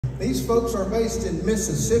These folks are based in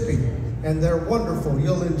Mississippi, and they're wonderful.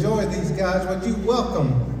 You'll enjoy these guys. Would you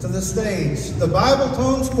welcome to the stage the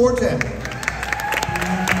Bibletones Quartet?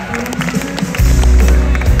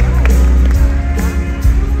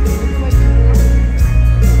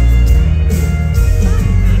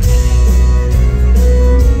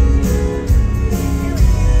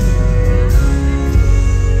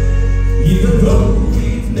 Even though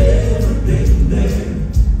we've never been there,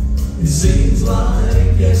 it seems like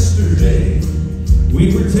yesterday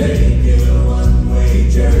we were taking a one-way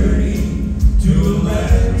journey to a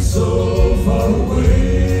land so far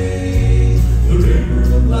away. The river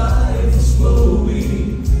of life was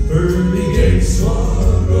flowing, early gates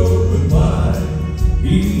swung open wide.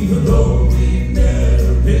 Even though we've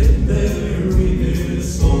never been there, we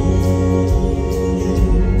miss home.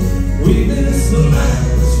 We miss the land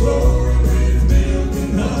that's flowing with milk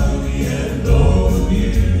and honey and all the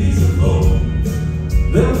beauties of home.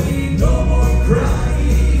 There'll be no more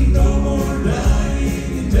crying, no more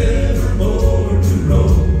dying, and never more to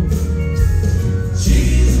roam.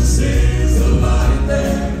 Jesus is the light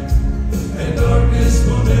there, and darkness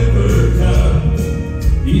will never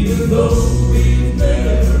come. Even though we've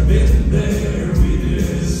never been there, we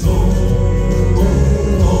miss home.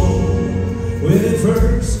 When at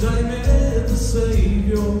first I met the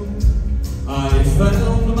Savior, I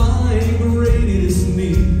found my greatest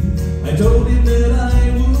need. I told him that I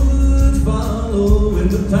would follow in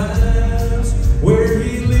the paths where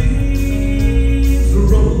he leads. The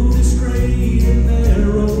road is straight and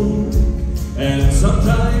narrow, and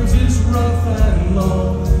sometimes it's rough and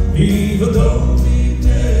long. Even though we've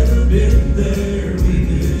never been there, we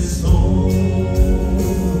miss home.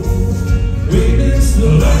 We miss the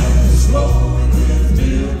land that's flowing with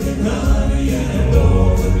milk and honey and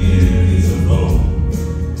all the beauties of home.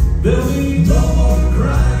 There'll be no more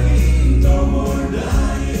crying, no more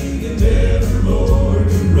dying, and never more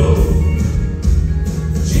to roam.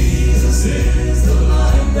 Jesus is the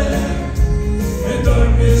light there, and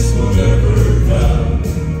darkness will never come.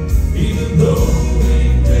 Even though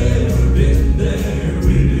we've never been there,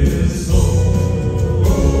 we miss home.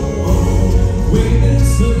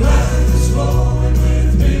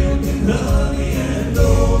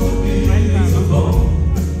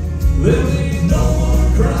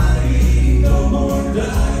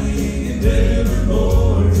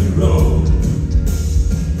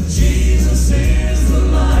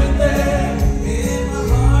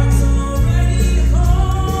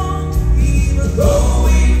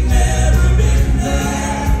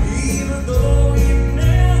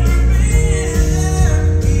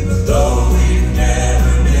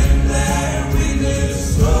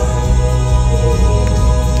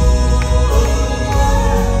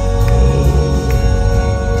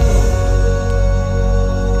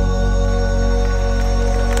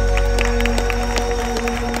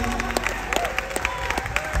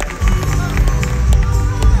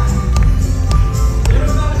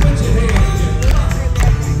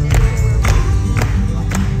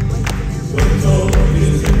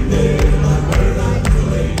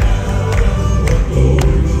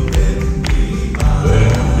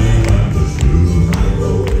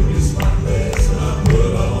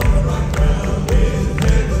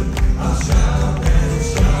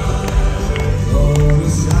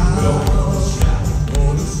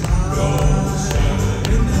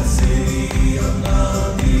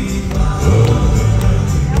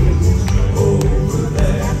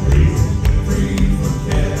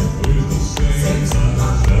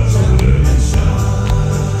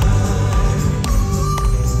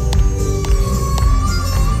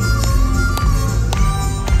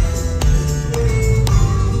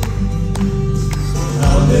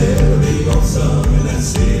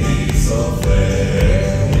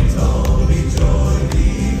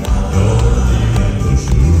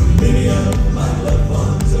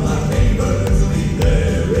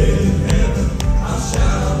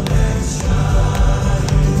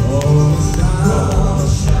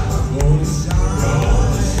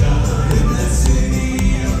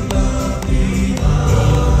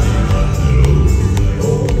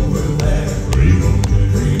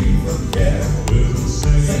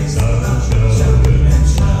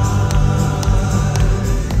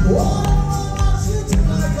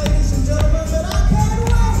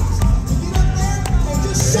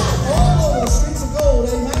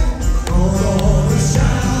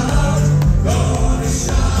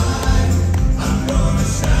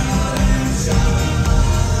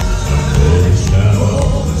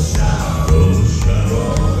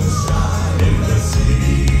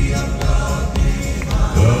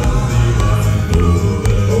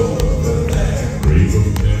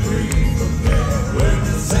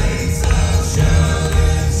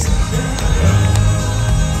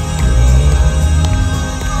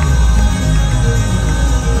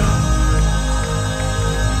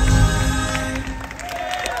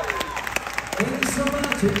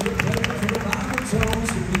 For the Bibletones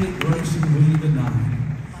to be at Graceland tonight.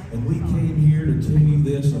 And we came here to tell you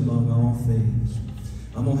this among all things.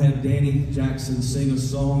 I'm going to have Danny Jackson sing a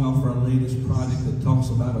song off our latest project that talks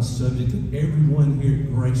about a subject that everyone here at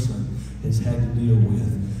Graceland has had to deal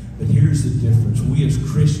with. But here's the difference. We as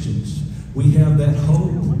Christians, we have that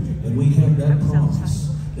hope and we have that promise.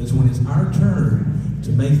 That when it's our turn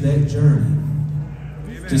to make that journey,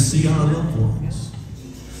 to see our loved ones,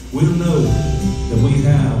 we'll know that we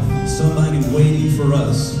have somebody waiting for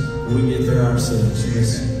us when we get there ourselves.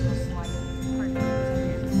 Listen.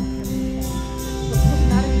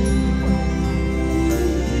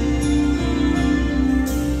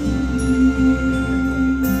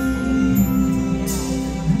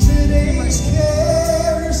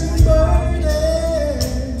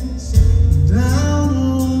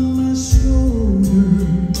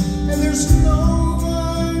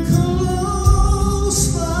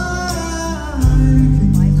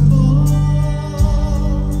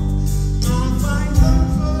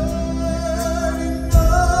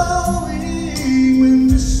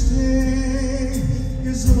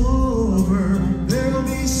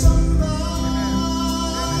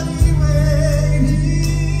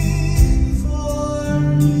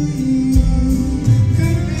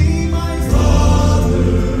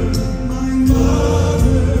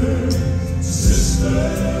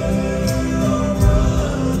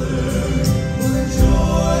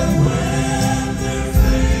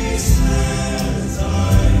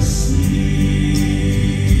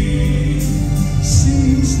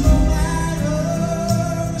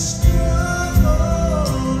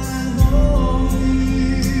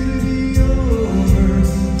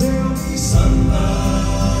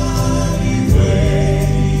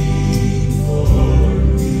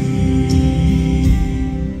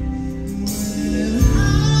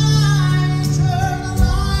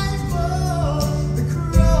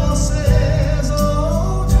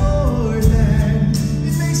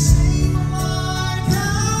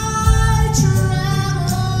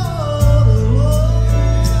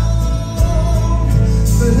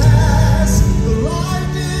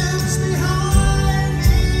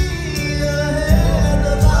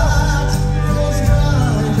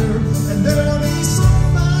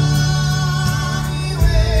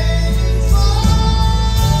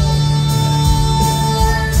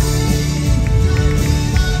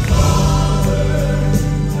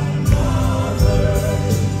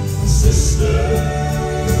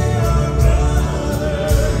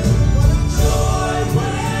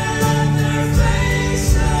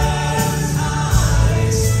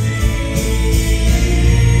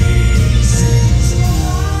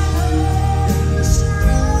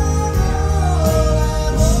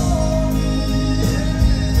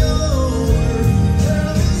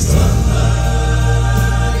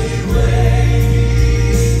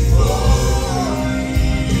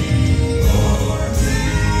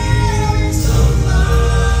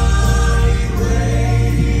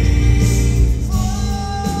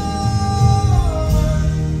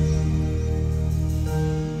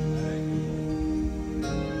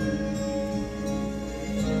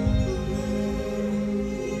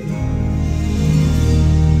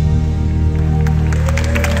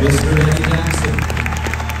 Mr. Danny Jackson.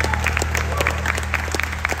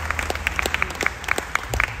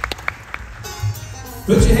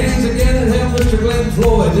 Put your hands together and help Mr. Glenn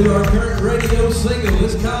Floyd do our current radio single.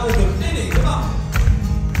 It's called The Penny. Come on.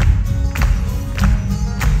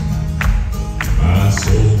 I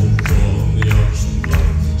sold from the auction block,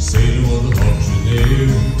 Satan was the auctioneer.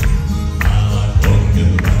 I hung in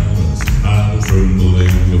the balance, I was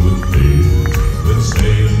trembling with fear. When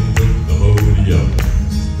Satan took the podium,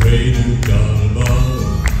 pray to God above.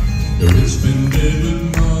 The rich man did with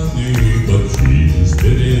money, but Jesus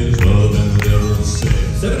did his love, and the devil said,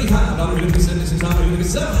 $75, $76, $77,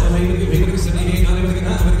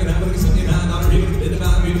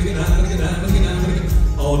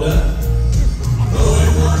 $79, all done.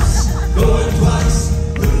 going once, going twice,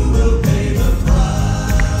 who will pay the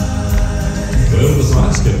price? Well, the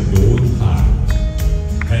price kept going high,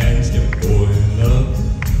 hands kept going up.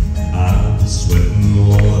 I was sweating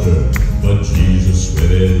water, but Jesus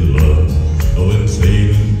sweated love. When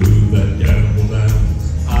Satan threw that gamble down,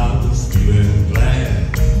 I was feeling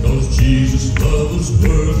glad, 'cause Jesus' love was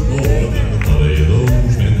worth more than the money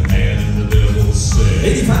those men had. And the devil said,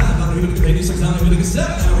 $85, $86,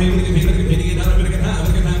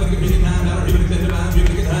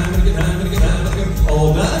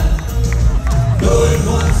 all done. going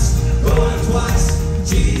once, going twice,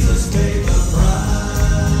 Jesus paid the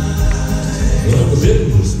price. Well, the bill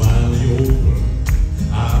was finally over.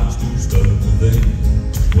 I was too stunned to think,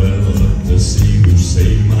 well, I looked to see who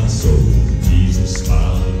saved my soul.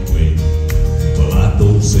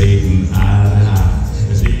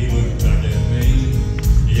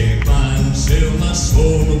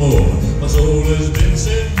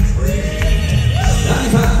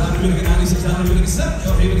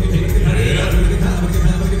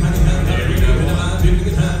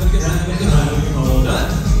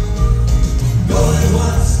 Going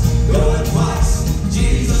once, going twice,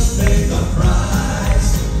 Jesus paid the price.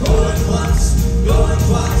 Going once, going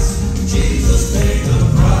twice, Jesus paid the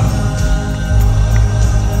price.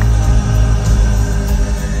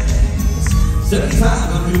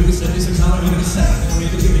 75, I'm ready to 76, I'm ready to 7, I'm ready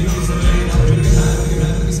to 78, I'm ready to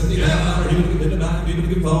 79, I'm ready to 79, I'm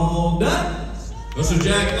ready to fall done. Mr.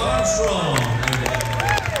 Jack Armstrong.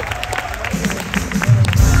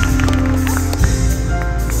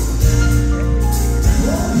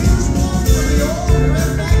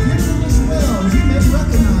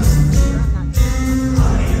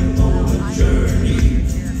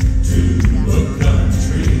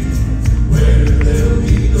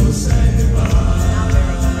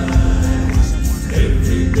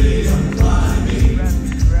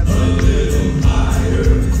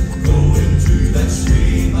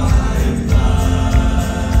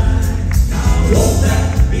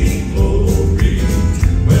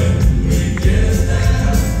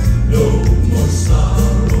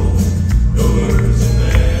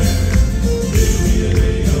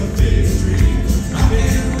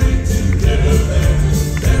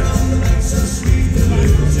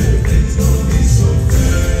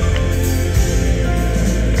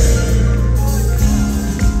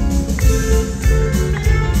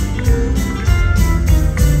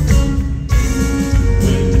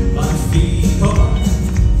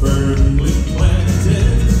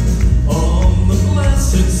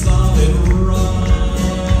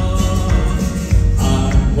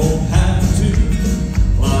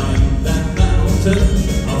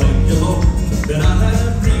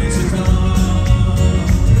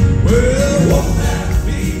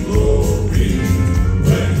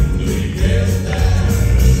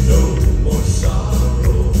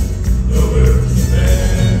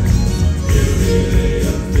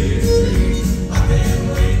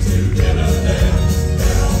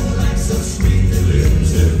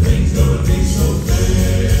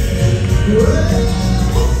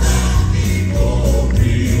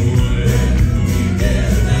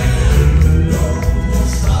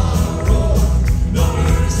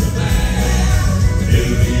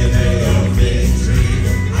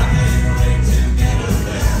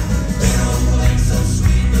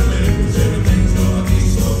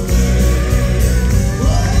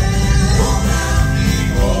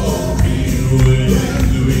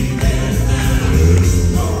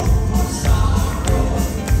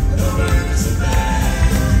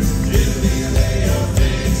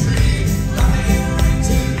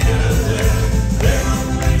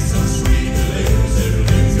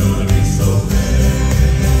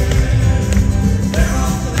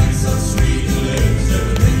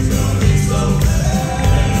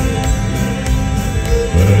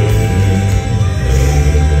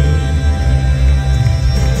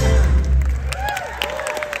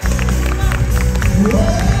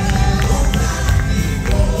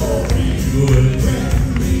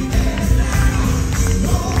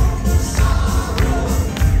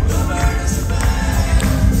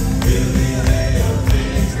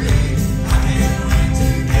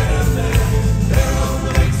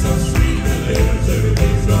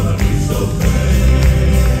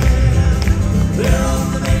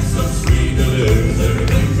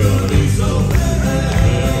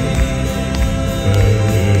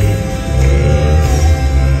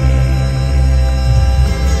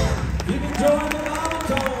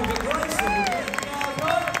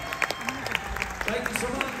 Thank you so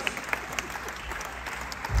much.